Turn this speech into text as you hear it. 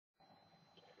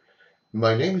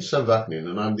My name is Sam Vaknin,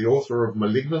 and I'm the author of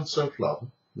Malignant Self-Love,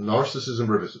 Narcissism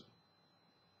Revisited.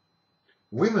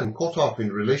 Women caught up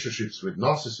in relationships with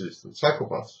narcissists and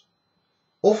psychopaths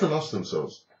often ask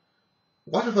themselves,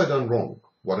 what have I done wrong?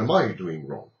 What am I doing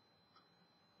wrong?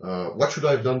 What should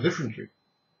I have done differently?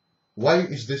 Why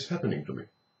is this happening to me?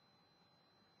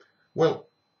 Well,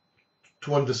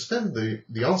 to understand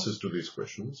the answers to these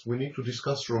questions, we need to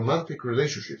discuss romantic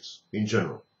relationships in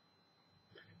general.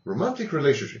 Romantic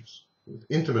relationships with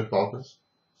intimate partners,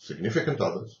 significant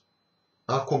others,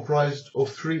 are comprised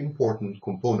of three important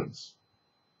components.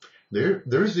 There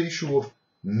is the issue of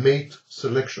mate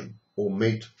selection or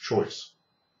mate choice.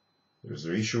 There is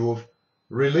the issue of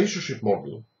relationship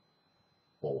model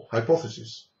or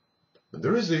hypothesis. And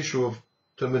there is the issue of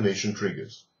termination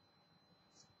triggers.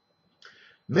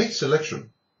 Mate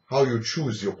selection, how you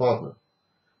choose your partner,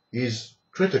 is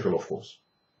critical, of course,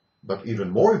 but even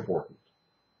more important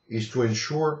is to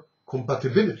ensure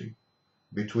compatibility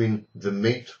between the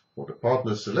mate or the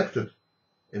partner selected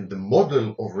and the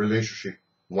model of relationship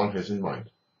one has in mind.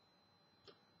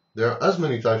 There are as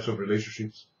many types of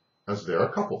relationships as there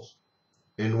are couples,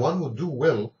 and one would do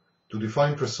well to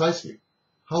define precisely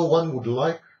how one would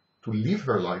like to live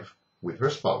her life with her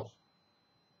spouse.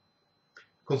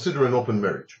 Consider an open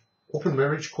marriage. Open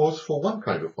marriage calls for one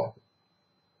kind of partner,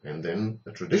 and then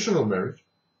a traditional marriage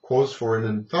calls for an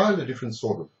entirely different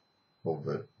sort of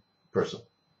person.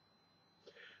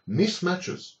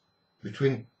 Mismatches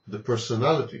between the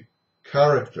personality,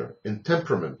 character, and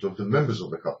temperament of the members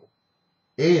of the couple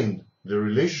and the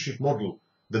relationship model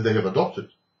that they have adopted,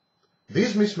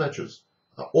 these mismatches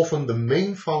are often the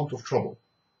main fount of trouble,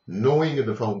 gnawing at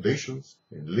the foundations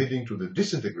and leading to the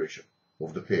disintegration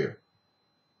of the pair.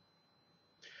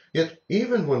 Yet,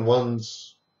 even when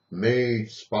one's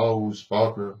mate, spouse,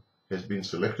 partner has been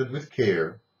selected with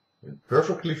care and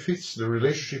perfectly fits the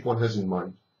relationship one has in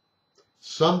mind,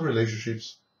 some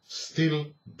relationships still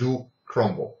do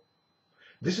crumble.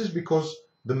 This is because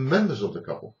the members of the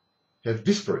couple have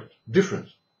disparate, different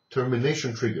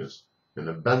termination triggers and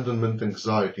abandonment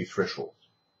anxiety thresholds.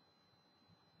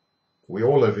 We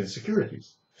all have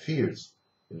insecurities, fears,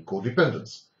 and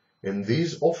codependence, and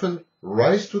these often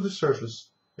rise to the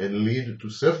surface and lead to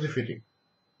self-defeating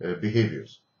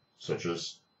behaviors, such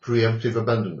as preemptive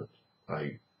abandonment.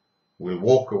 I will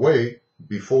walk away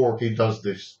before he does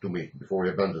this to me, before he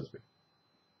abandons me.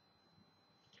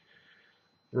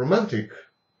 Romantic,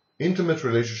 intimate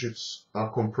relationships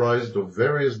are comprised of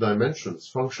various dimensions,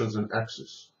 functions, and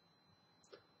axes.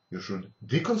 You should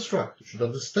deconstruct, you should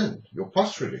understand your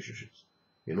past relationships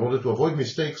in order to avoid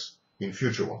mistakes in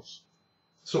future ones.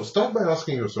 So start by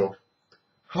asking yourself,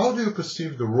 how do you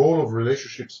perceive the role of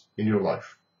relationships in your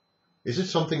life? Is it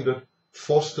something that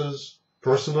fosters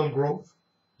personal growth?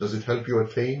 Does it help you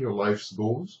attain your life's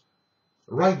goals?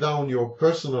 Write down your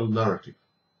personal narrative.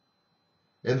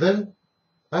 And then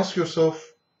ask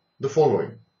yourself the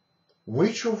following.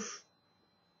 Which of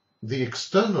the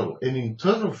external and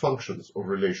internal functions of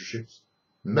relationships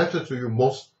matter to you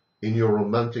most in your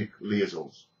romantic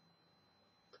liaisons?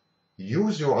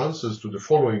 Use your answers to the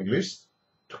following list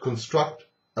to construct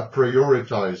a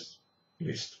prioritized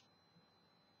list.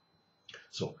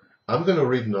 So I'm going to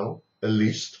read now a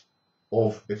list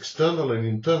of external and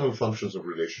internal functions of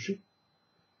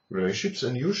relationships,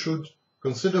 and you should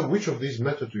consider which of these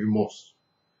matter to you most,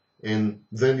 and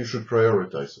then you should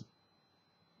prioritize them.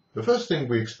 The first thing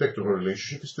we expect of a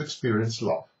relationship is to experience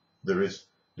love. There is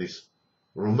this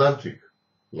romantic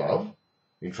love,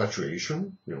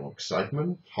 infatuation,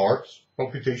 excitement, heart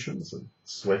palpitations and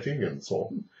sweating and so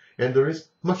on. And there is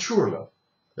mature love,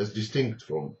 as distinct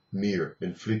from mere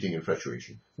and fleeting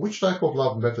infatuation. Which type of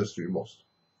love matters to you most?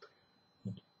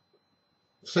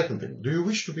 Second thing, do you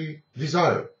wish to be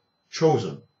desired,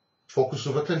 chosen, focus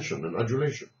of attention and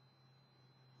adulation?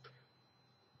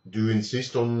 Do you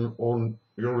insist on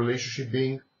your relationship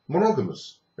being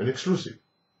monogamous and exclusive?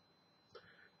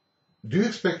 Do you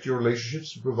expect your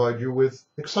relationships to provide you with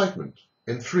excitement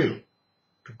and thrill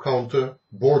to counter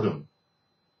boredom?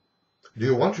 Do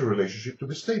you want your relationship to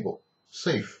be stable,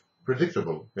 safe,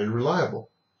 predictable, and reliable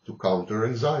to counter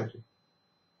anxiety?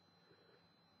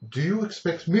 Do you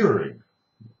expect mirroring?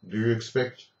 Do you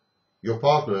expect your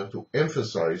partner to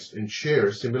emphasize and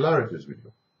share similarities with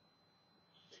you?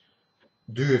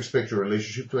 Do you expect your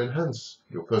relationship to enhance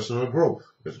your personal growth,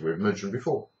 as we've mentioned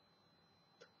before?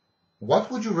 What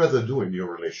would you rather do in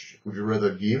your relationship? Would you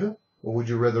rather give or would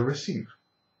you rather receive?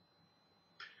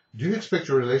 Do you expect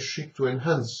your relationship to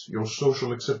enhance your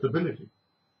social acceptability?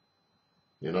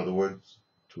 In other words,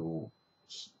 to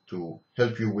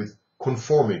help you with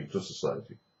conforming to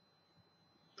society.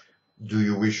 Do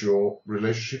you wish your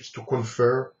relationships to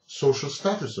confer social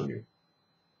status on you?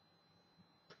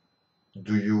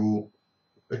 Do you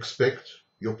expect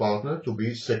your partner to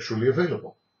be sexually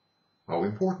available? How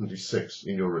important is sex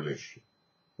in your relationship?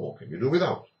 Or can you do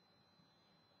without?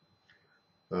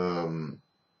 Don't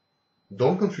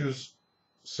confuse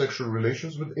sexual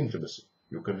relations with intimacy.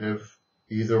 You can have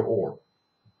either or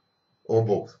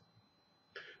both.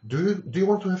 Do you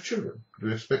want to have children? Do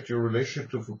you expect your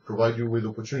relationship to provide you with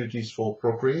opportunities for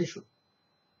procreation?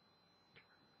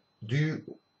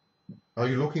 Are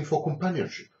you looking for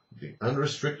companionship, the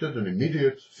unrestricted and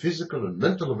immediate physical and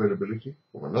mental availability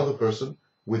of another person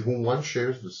with whom one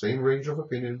shares the same range of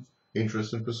opinions,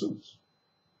 interests, and pursuits?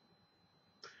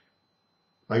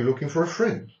 Are you looking for a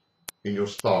friend in your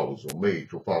spouse or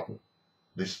mate or partner?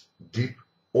 This deep,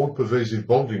 all-pervasive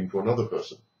bonding to another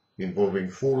person,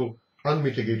 involving full,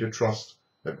 unmitigated trust,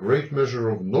 a great measure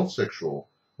of non-sexual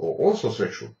or also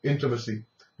sexual intimacy,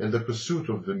 and the pursuit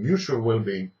of the mutual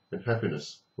well-being and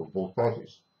happiness of both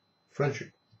parties.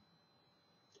 Friendship.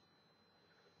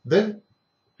 Then,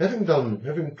 having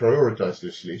prioritized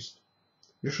this list,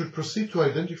 you should proceed to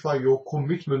identify your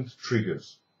commitment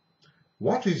triggers.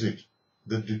 What is it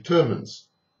that determines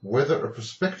whether a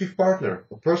prospective partner,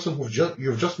 a person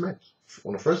you've just met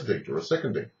on a first date or a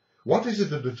second date, what is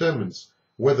it that determines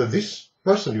whether this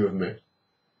person you have met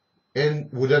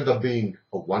would end up being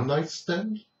a one-night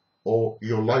stand or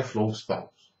your lifelong spouse?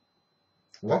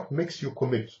 What makes you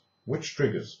commit? Which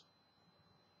triggers?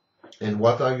 And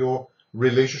what are your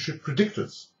relationship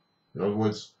predictors? In other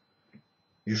words,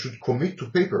 you should commit to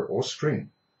paper or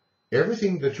screen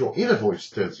everything that your inner voice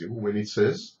tells you when it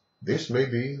says, this may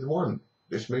be the one,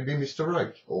 this may be Mr.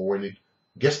 Right, or when it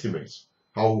guesstimates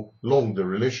how long the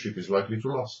relationship is likely to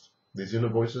last. These inner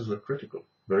voices are critical,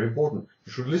 very important.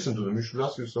 You should listen to them. You should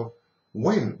ask yourself,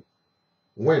 when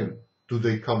do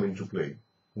they come into play?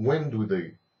 When do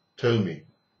they tell me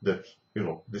that,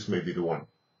 this may be the one?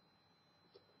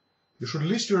 You should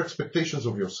list your expectations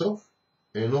of yourself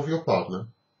and of your partner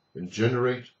and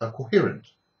generate a coherent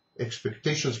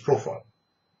expectations profile.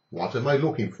 What am I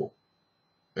looking for?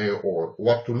 Or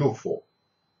what to look for?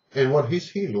 And what is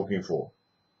he looking for?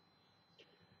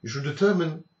 You should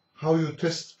determine how you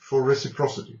test for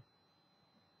reciprocity.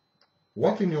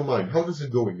 What in your mind, how does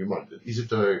it go in your mind? Is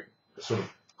it a sort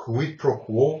of quid pro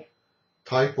quo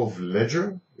type of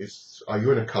ledger? Are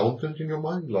you an accountant in your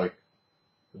mind? Like,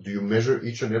 do you measure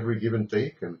each and every give and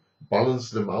take and balance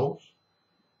them out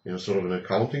in a sort of an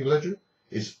accounting ledger?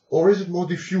 Or is it more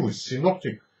diffuse,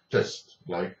 synoptic test?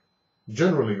 Like,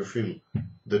 generally you feel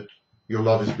that your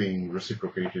love is being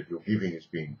reciprocated, your giving is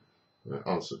being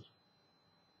answered.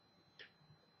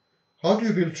 How do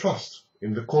you build trust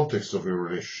in the context of your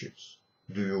relationships?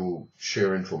 Do you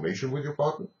share information with your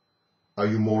partner? Are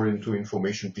you more into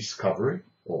information discovery,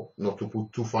 or not to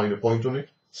put too fine a point on it,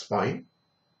 spying?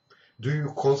 Do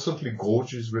you constantly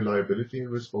gauge his reliability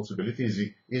and responsibility?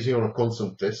 Is he on a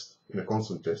constant test,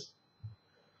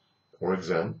 or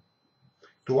exam?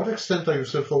 To what extent are you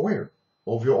self-aware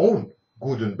of your own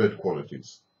good and bad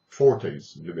qualities,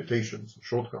 fortes, limitations,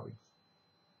 shortcomings?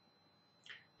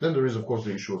 Then there is, of course,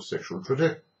 the issue of sexual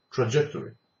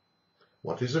trajectory.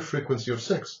 What is the frequency of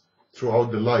sex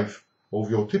throughout the life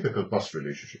of your typical past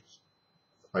relationships?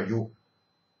 Are you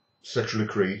sexually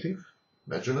creative,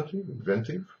 imaginative,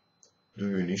 inventive? Do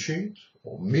you initiate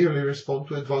or merely respond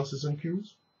to advances and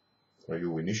cues? Are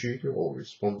you initiator or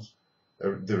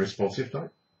the responsive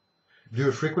type? Do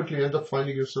you frequently end up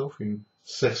finding yourself in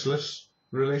sexless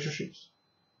relationships?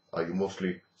 Are you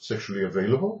mostly sexually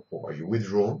available or are you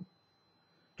withdrawn?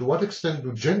 To what extent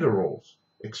do gender roles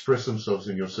express themselves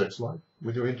in your sex life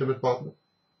with your intimate partner?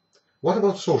 What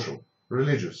about social,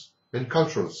 religious, and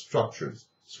cultural structures,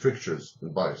 strictures,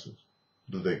 and biases?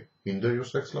 Do they hinder your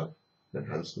sex life?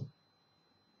 Enhance them?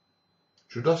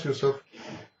 You should ask yourself,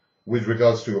 with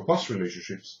regards to your past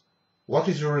relationships, what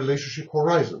is your relationship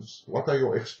horizons? What are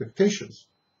your expectations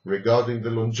regarding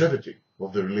the longevity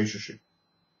of the relationship?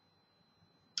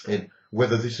 And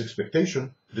whether this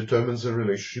expectation determines the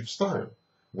relationship style.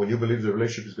 When you believe the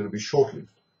relationship is going to be short-lived,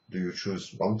 do you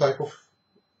choose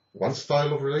one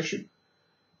style of relationship?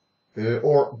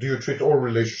 Or do you treat all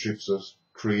relationships as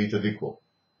created equal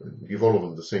and give all of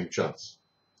them the same chance?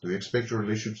 Do you expect your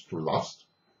relationships to last?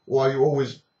 Or are you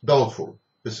always doubtful,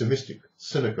 pessimistic,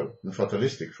 cynical, and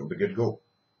fatalistic from the get-go?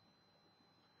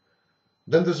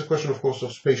 Then there's a question, of course,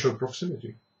 of spatial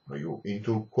proximity. Are you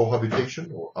into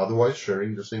cohabitation or otherwise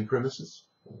sharing the same premises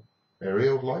or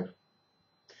area of life?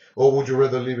 Or would you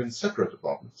rather live in separate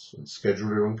apartments and schedule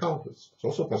your encounters? It's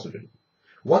also a possibility.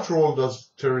 What role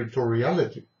does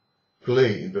territoriality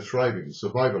play in the thriving and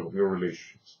survival of your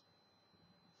relationships?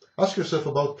 Ask yourself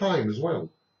about time as well.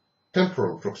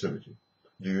 Temporal proximity.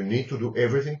 Do you need to do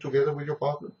everything together with your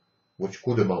partner, which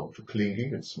could amount to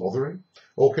clinging and smothering?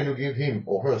 Or can you give him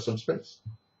or her some space?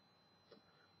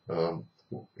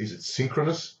 Is it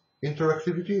synchronous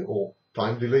interactivity or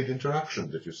time-delayed interaction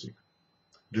that you seek?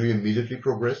 Do you immediately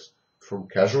progress from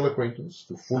casual acquaintance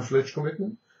to full-fledged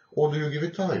commitment, or do you give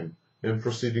it time and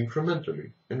proceed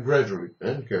incrementally and gradually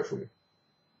and carefully?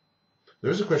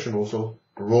 There is a question also,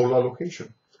 role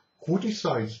allocation. Who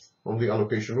decides on the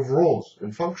allocation of roles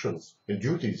and functions and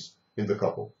duties in the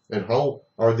couple, and how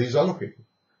are these allocated?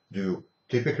 Do you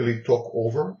typically talk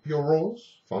over your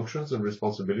roles, functions, and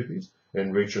responsibilities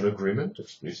and reach an agreement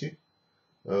explicitly?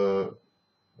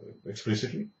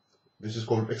 This is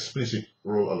called explicit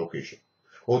role allocation.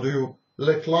 Or do you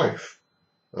let life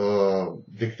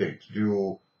dictate? Do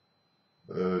you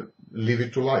leave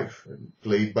it to life and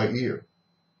play it by ear?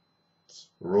 It's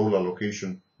role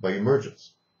allocation by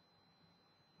emergence.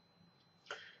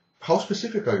 How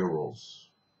specific are your roles?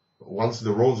 Once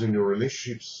the roles in your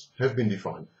relationships have been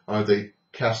defined, are they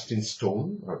cast in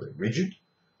stone? Are they rigid?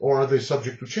 Or are they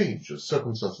subject to change as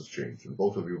circumstances change and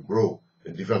both of you grow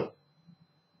and develop?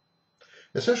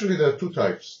 Essentially, there are two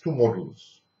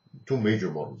major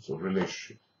models of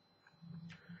relationship.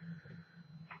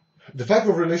 The type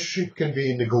of relationship can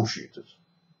be negotiated.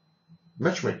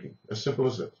 Matchmaking, as simple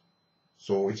as that.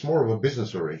 So it's more of a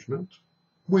business arrangement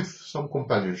with some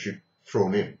companionship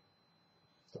thrown in.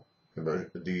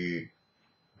 The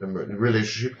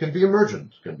relationship can be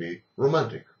emergent, can be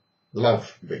romantic,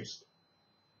 love-based.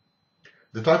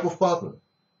 The type of partner.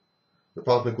 The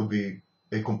partner could be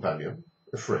a companion,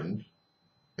 a friend,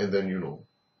 and then,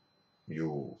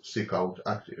 you seek out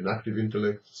an active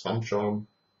intellect, some charm,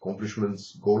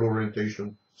 accomplishments, goal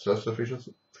orientation,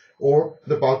 self-sufficiency. Or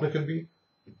the partner can be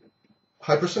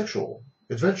hypersexual,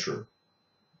 adventurer,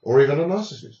 or even a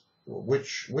narcissist.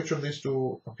 Which of these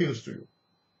two appeals to you?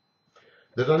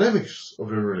 The dynamics of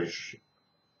the relationship.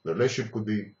 The relationship could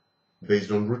be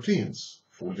based on routines,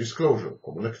 full disclosure,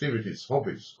 common activities,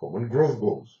 hobbies, common growth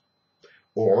goals.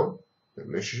 Or the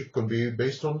relationship could be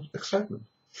based on excitement,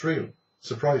 thrill,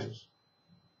 surprises.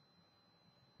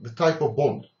 The type of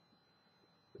bond.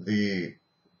 The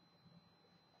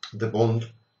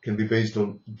bond can be based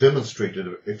on demonstrated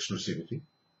exclusivity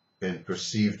and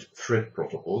perceived threat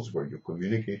protocols, where you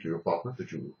communicate to your partner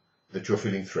that you're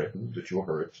feeling threatened, that you're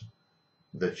hurt,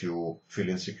 that you feel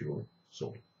insecure.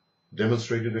 So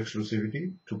demonstrated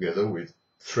exclusivity together with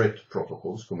threat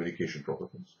protocols, communication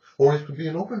protocols. Or it could be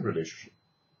an open relationship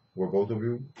where both of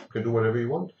you can do whatever you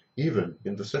want, even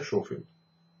in the sexual field.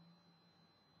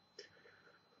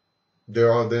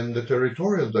 There are then the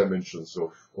territorial dimensions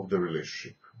of the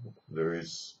relationship. There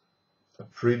is a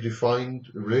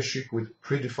predefined relationship with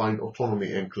predefined autonomy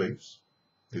enclaves.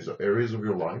 These are areas of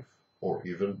your life, or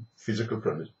even physical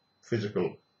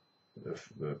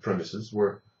premises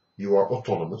where you are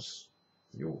autonomous,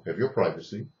 you have your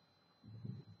privacy,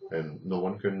 and no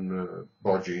one can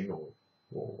barge in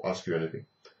or ask you anything.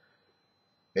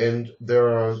 And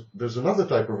there's another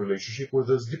type of relationship where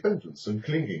there's dependence and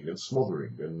clinging and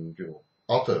smothering and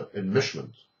utter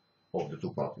enmeshment of the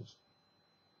two parties.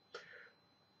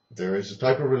 There is a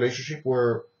type of relationship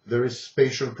where there is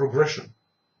spatial progression.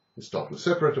 You start with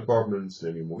separate apartments,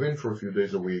 then you move in for a few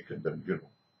days a week, and then you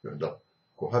end up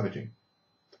cohabiting.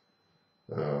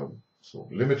 So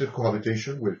limited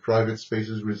cohabitation with private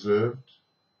spaces reserved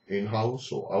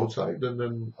in-house or outside, and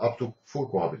then up to full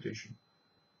cohabitation.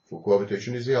 Full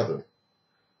cohabitation is the other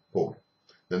pole.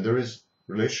 Then there are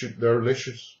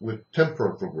relationships with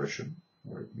temporal progression,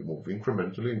 where you move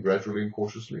incrementally and gradually and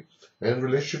cautiously, and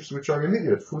relationships which are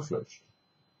immediate, full-fledged.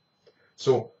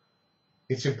 So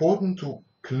it's important to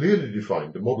clearly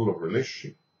define the model of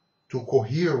relationship to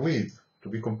cohere with, to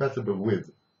be compatible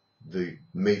with the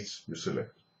mates you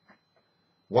select.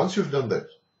 Once you've done that,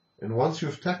 and once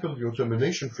you've tackled your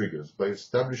termination triggers by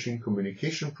establishing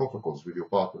communication protocols with your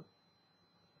partner,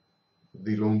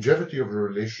 the longevity of the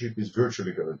relationship is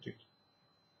virtually guaranteed.